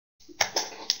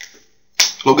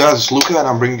Hello guys, it's Luka and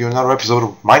I'm bringing you another episode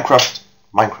of Minecraft,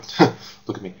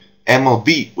 look at me,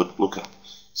 MLB with Luka.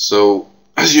 So,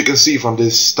 as you can see from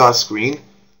this start screen,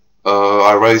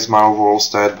 I raised my overall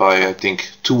stat by I think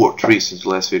 2 or 3 since the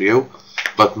last video,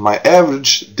 but my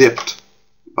average dipped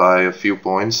by a few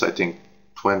points, I think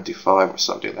 25 or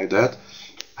something like that.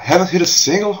 I haven't hit a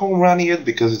single home run yet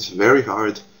because it's very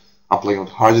hard. I'm playing on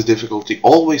hardest difficulty.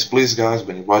 Always, please guys,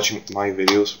 when you're watching my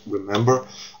videos, remember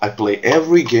I play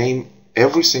every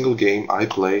single game I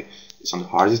play is on the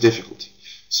hardest difficulty.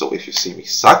 So if you see me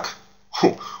suck,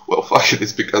 well fuck it,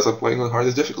 it's because I'm playing on the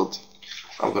hardest difficulty.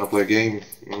 I'm gonna play a game,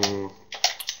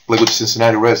 play with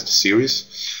Cincinnati Reds, the series,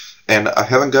 and I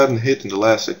haven't gotten hit in the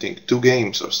last I think 2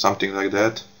 games or something like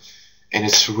that, and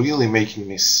it's really making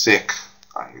me sick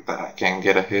that I can't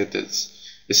get a hit.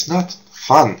 It's not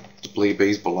fun to play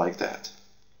baseball like that.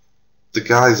 The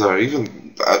guys are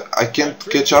even, I can't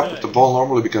catch up with the ball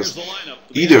normally because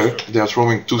either they are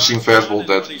throwing two-seam fastball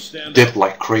that dip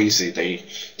like crazy.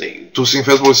 Two-seam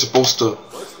fastball is supposed to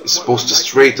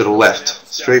straight to the left,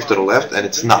 and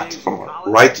it's not. From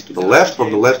right to the left,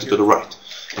 from the left to the right,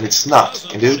 and it's not.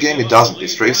 In this game it doesn't. It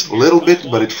strays a little bit,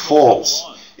 but it falls.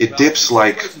 It dips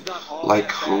like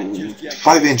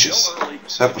 5 inches.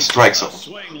 Have a strike zone.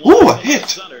 Ooh, a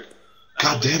hit!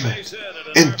 God damn it!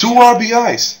 And 2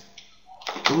 RBIs.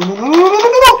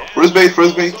 No. First base,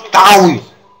 down!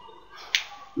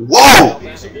 Whoa!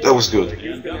 That was good.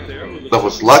 That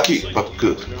was lucky, but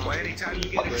good.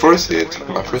 My first hit,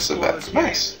 my first at bat.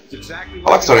 Nice. I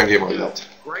like starting a game like that.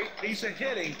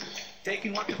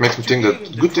 It makes me think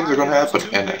that good things are gonna happen,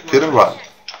 and a hit and run.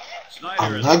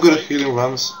 I'm not good at hitting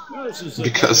runs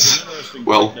because,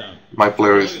 well, my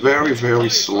player is very, very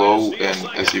slow, and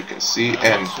as you can see,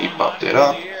 and he popped it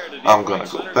up. I'm gonna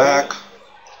go back.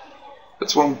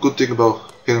 That's one good thing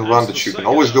about hit and run, that you can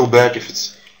always go back. If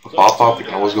it's a pop-up, you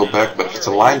can always go back, but if it's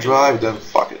a line drive, then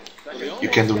fuck it. You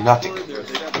can do nothing.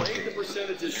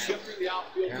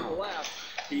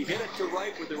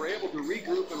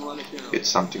 It's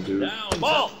something, dude.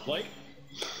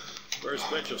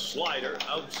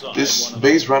 This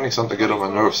base running something get on my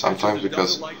nerves sometimes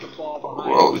because,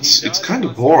 well, it's kind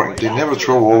of boring. They never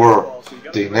throw over,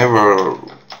 they never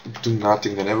do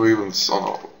nothing, they never even,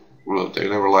 they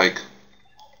never like,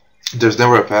 there's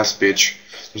never a pass pitch,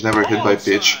 there's never a hit by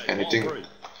pitch, anything,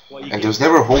 and there's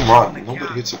never a home run.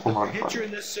 Nobody hits a home run in front.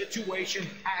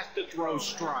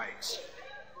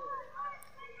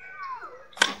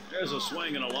 There's a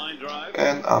swing and a line drive.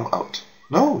 And I'm out.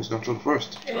 No, he's gonna throw the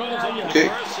first. Okay.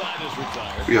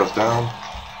 3 outs down.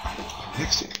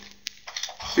 Next thing.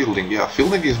 Fielding, yeah,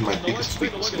 fielding is my biggest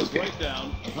weakness in this game.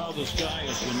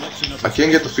 I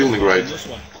can't get the fielding right.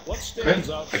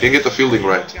 I can't get the fielding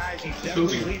right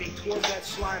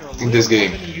in this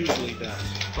game.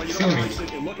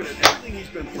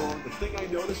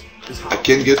 I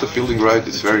can't get the fielding right,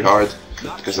 it's very hard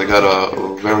because I got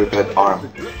a very bad arm.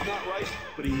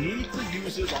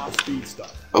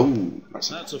 Oh,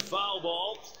 that's a foul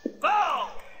ball. Foul!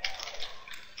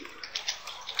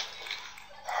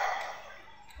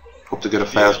 Hope to get a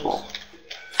fastball.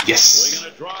 Yes!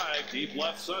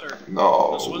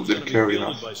 No, didn't carry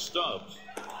enough.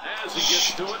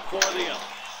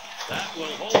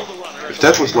 If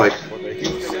that was like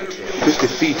 50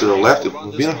 feet to the left, it would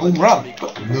have been a home run.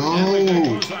 But no!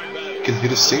 You can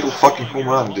hit a single fucking home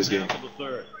run in this game.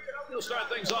 He'll start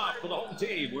things off for the home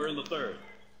team. We're in the 3rd.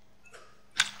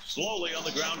 Slowly on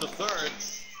the ground to 3rd.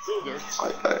 Cougar.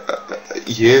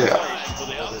 Yeah.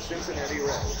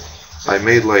 I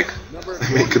made an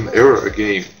error a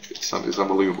game. It's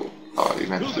unbelievable how I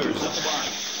managed to do that.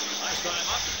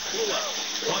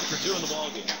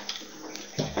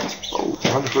 Oh,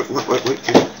 wait,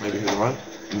 maybe hit a run?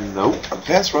 No,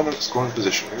 advanced runner scoring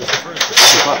position.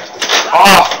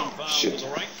 Ah! Shit.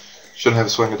 Shouldn't have a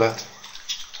swing at that.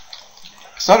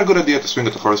 It's not a good idea to swing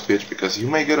at the first pitch because you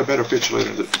may get a better pitch later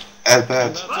in the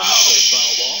at-bat.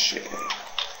 Shit.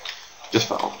 Just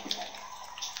foul.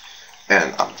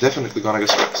 And I'm definitely gonna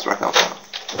get struck out now.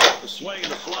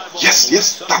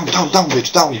 Yes, down,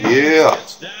 bitch, down, yeah.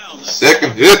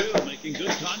 Second hit.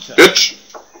 Bitch.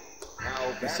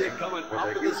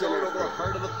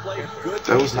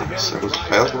 That was nice. That was a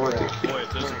fastball, I think.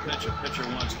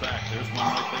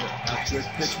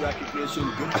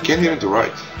 I can't hit into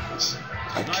right.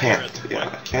 I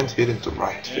can't hit into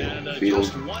right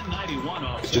field.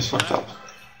 It just fucked up.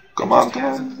 Come on.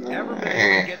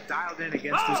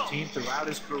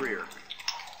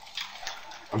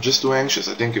 I'm just too anxious.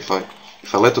 I think if I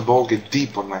let the ball get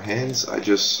deep on my hands,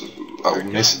 I'll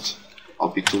miss it. I'll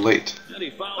be too late.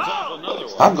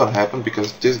 It's not gonna happen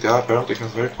because this guy apparently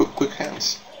has very quick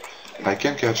hands. I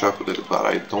can catch up with it, but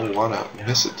I don't wanna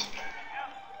miss it.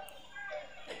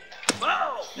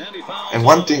 And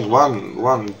one thing,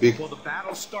 one big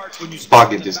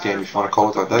bug in this game, if you wanna call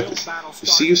it like that,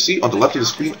 is you see on the left of the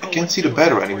screen, I can't see the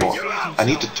batter anymore. I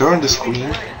need to turn the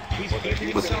screen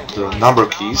with the number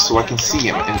keys so I can see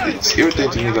him, and it's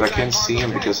irritating me that I can't see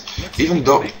him, because even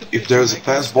though if there is a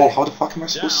pass ball, how the fuck am I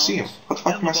supposed to see him? How the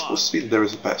fuck am I supposed to see that there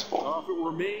is a pass ball? If it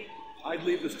were me, I'd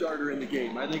leave the starter in the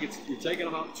game. I think you're taking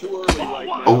him out too early right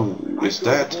now. Oh, is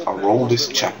that a roll this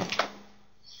Chapman?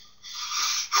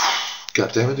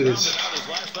 God damn it, it is.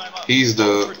 He's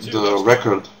the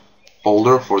record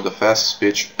holder for the fastest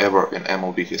pitch ever in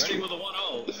MLB history.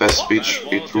 The fastest pitch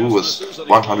he threw was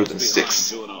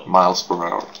 106 miles per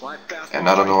hour. And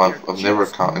I don't know, I've never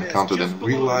encountered in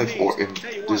real life or in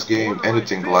this game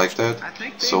anything like that.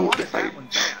 So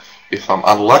if I'm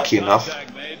unlucky enough,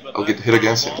 I'll get hit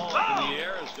against him.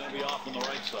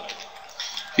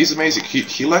 He's amazing.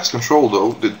 He lacks control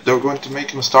though. They're going to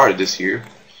make him a starter this year.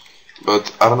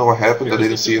 But I don't know what happened. I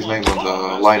didn't see his name on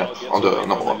the lineup, on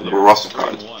the roster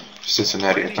card.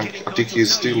 Cincinnati. I think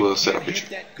he's still a setup pitcher.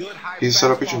 He's a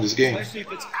setup pitcher in this game.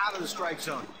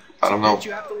 I don't know.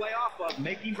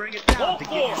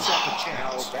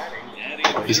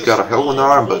 He's got a hell of an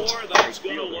arm, but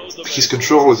his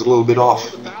control is a little bit off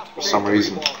for some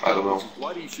reason. I don't know.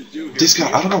 This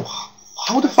guy, I don't know.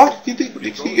 How the fuck did he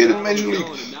get in Major League?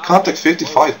 Contact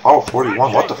 55, power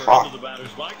 41. What the fuck?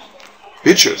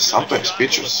 Pitchers, sometimes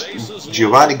pitchers.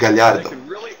 Giovanni Gallardo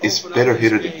is better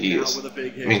hitter than he is. I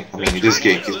mean, in this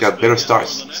game, he's got better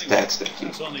stats than he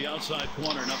is.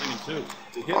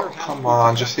 Oh, come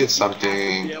on, just hit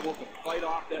something. Oof.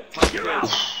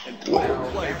 Whoa.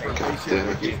 God damn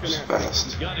it, he was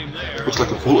fast. Looks like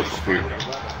a bullet from here.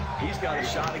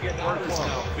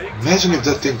 Imagine if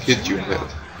that thing hit you in the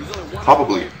head.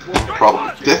 Probably,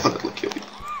 definitely kill you.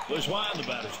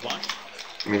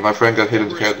 I mean, my friend got hit in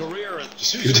the head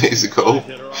just a few days ago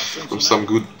from some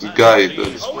good guy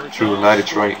that threw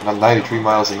 93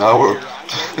 miles an hour.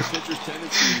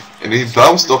 And he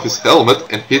bounced off his helmet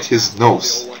and hit his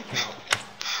nose.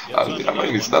 I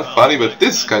mean, it's not funny, but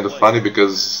this is kind of funny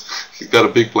because he's got a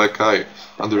big black eye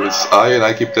under his eye, and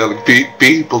I keep telling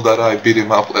people that I beat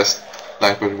him up last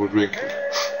night when we were drinking.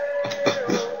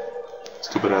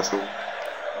 Stupid asshole.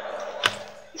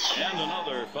 And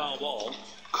another foul ball.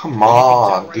 Come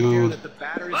on, dude.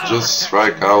 Just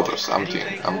strike out or something.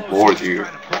 I'm bored here.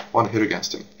 One hit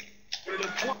against him.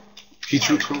 He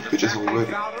threw 12 pitches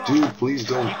already. Dude, please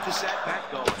don't.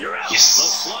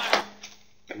 Yes!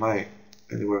 Am I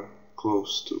anywhere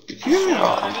close to...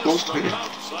 Yeah, I'm close to hitting.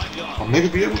 I'll maybe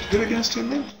be able to hit against him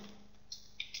then?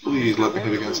 Please let me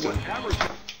hit against him.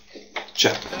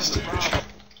 Japanese still pitching.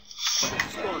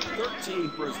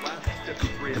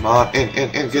 Come on, in,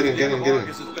 get in.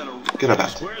 Get a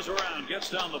bat.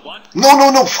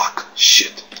 No, fuck!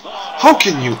 Shit! How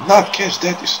can you not catch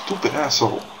that, you stupid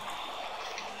asshole?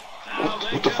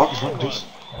 What the fuck is wrong with this?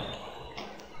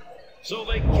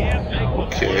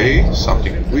 Okay,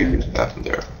 something weird happened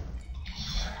there.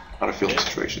 Not a feeling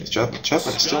situation. Chapman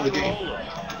is still in the game. Oh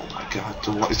my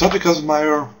god, is that because of my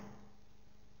error?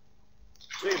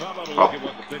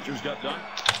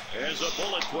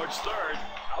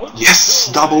 Yes!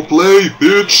 Double play,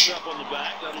 bitch!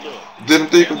 Didn't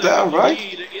take him down, right?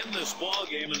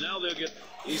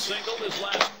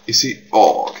 You see,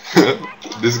 oh,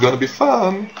 this is gonna be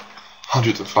fun.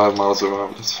 105 miles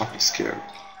around, that's fucking scary.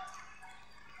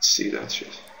 Let's see that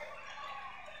shit.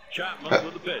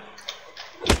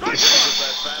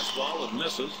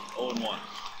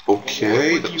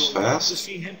 Okay, that was fast.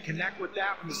 Him connect with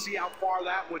that one to see how far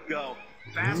that would go.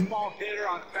 Fastball hitter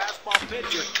on fastball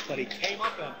pitcher, but he came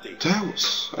up empty.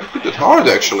 I hit it hard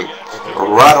actually.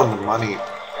 Right on the money.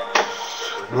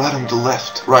 Right on the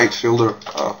right fielder.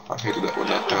 I hated that when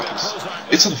that happens.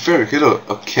 It's unfair. He hit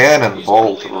a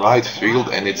cannonball to right field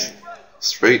and it's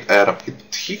straight at him.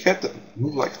 He had to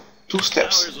move like 2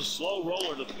 steps.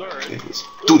 Okay, let's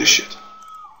do this shit.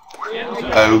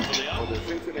 Out.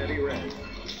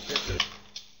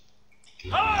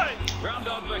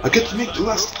 I get to make the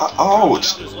last out.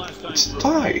 It's a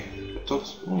tie.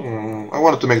 I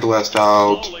wanted to make the last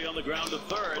out.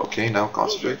 Okay, now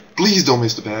concentrate. Please don't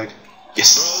miss the bag.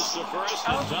 Yes.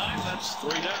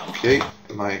 Okay,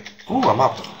 oh, I'm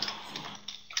up.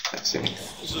 That's him.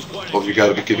 Oh, you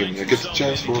gotta be kidding me. I get the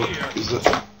chance for... Is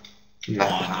that... Nah.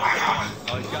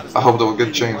 I hope that we'll get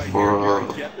a chance for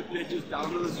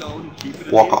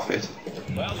walk-off hit.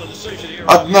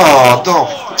 No, don't.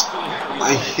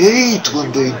 I hate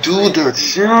when they do that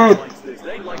shit.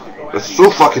 That's so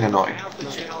fucking annoying.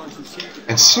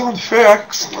 And so unfair.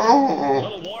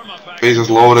 Oh. Bases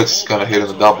loaded, it's gonna hit in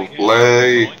the double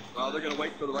play. Well, they're going to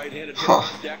wait for the right-handed Huh.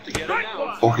 deck to get it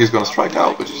now. Or he's gonna strike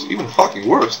out, which is even fucking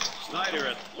worse. Snyder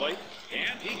at the plate,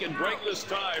 and he can break this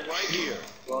tie right here.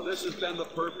 Well, this has been the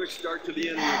perfect start to the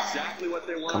inning. Exactly what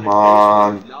they wanted. Come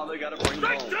on. Now they got to bring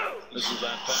it home. This is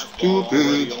that fastball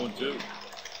already 0-2.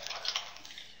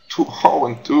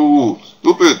 2-0-2.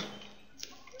 Stupid.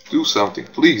 Do something.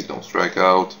 Please don't strike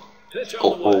out. Pitch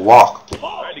on the Or way. walk.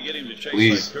 Tried to get him to chase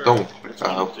Please that curve. don't strike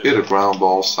out. Hit a ground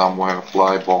ball somewhere, a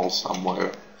fly ball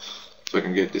somewhere, so I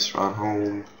can get this run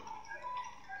home.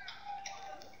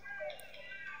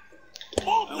 That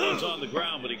one's on the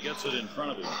ground, but he gets it in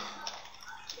front of him.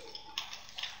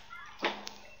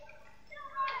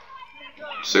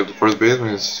 Save the first baseman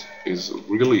is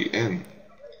really in.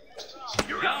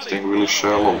 Staying really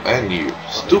shallow. And you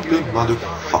stupid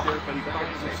motherfucker.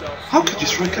 How could you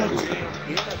strike out like that?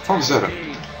 How is that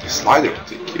a slider, I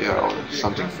think? Yeah, or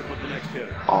something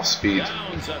off speed.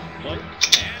 Downs at the plate,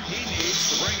 and he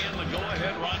needs to bring in the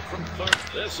go-ahead run from third.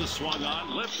 This is swung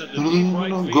on, lifted to deep right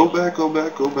No, field. go back, go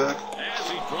back, go back. As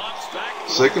he drops back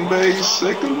to Second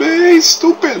the base,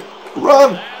 stupid!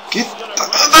 Run! Get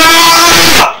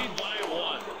ah! lead by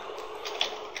one.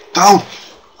 Down!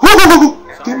 Woo!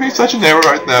 They made such an error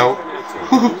right now.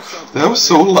 That was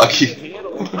so lucky.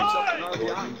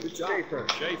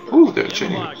 Ooh, they're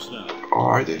changing. Oh,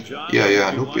 are they?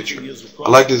 Yeah, new pitcher. I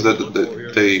like this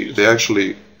that they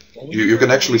actually you can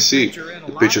actually see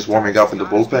the pitchers warming up in the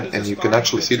bullpen, and you can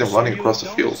actually see them running across the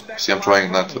field. See, I'm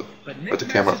trying not to let the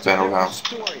camera pan around,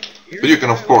 but you can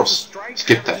of course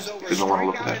skip that if you don't want to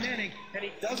look at that.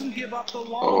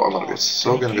 Oh,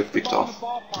 I'm gonna get picked off.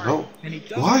 No,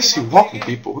 why is he walking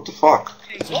people? What the fuck?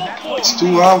 It's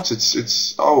 2 outs.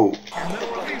 It's oh,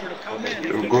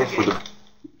 they're going for the.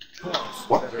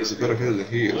 What? He's a better hitter than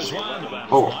he is.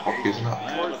 Oh, he's not.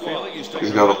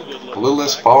 He's got a little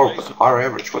less power but higher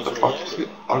average. What the fuck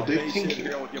are they thinking?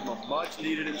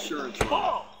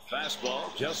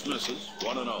 Fastball just misses.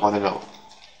 1-0. 1-0.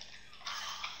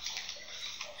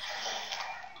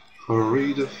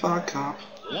 Hurry the fuck up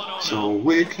so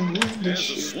we can win this There's a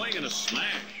shit. swing and a smash.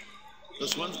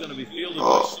 This one's going to be fielded by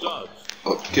Oh. Stubbs.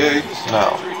 Okay,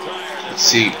 now let's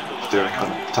see if they're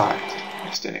gonna tie it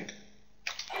next inning.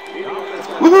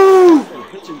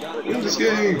 Woohoo! Win this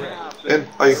game! And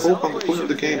I hope I'm the player of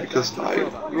the game because I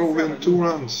drove in 2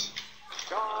 runs.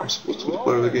 I'm supposed to be the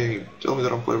player of the game. Tell me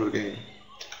that I'm player of the game.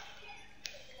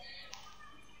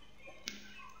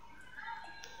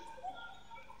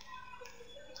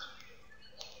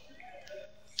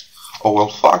 Oh well,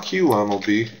 fuck you,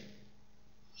 MLB.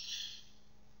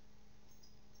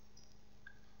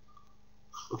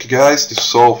 Okay guys, this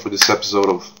is all for this episode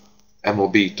of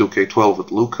MLB 2K12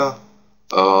 with Luka.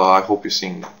 I hope you're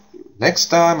seeing next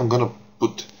time. I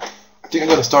think I'm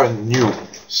gonna start a new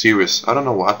series. I don't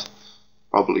know what.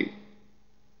 Probably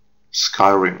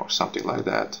Skyrim or something like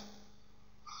that.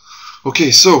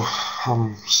 Okay, so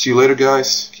see you later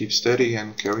guys. Keep steady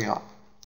and carry on.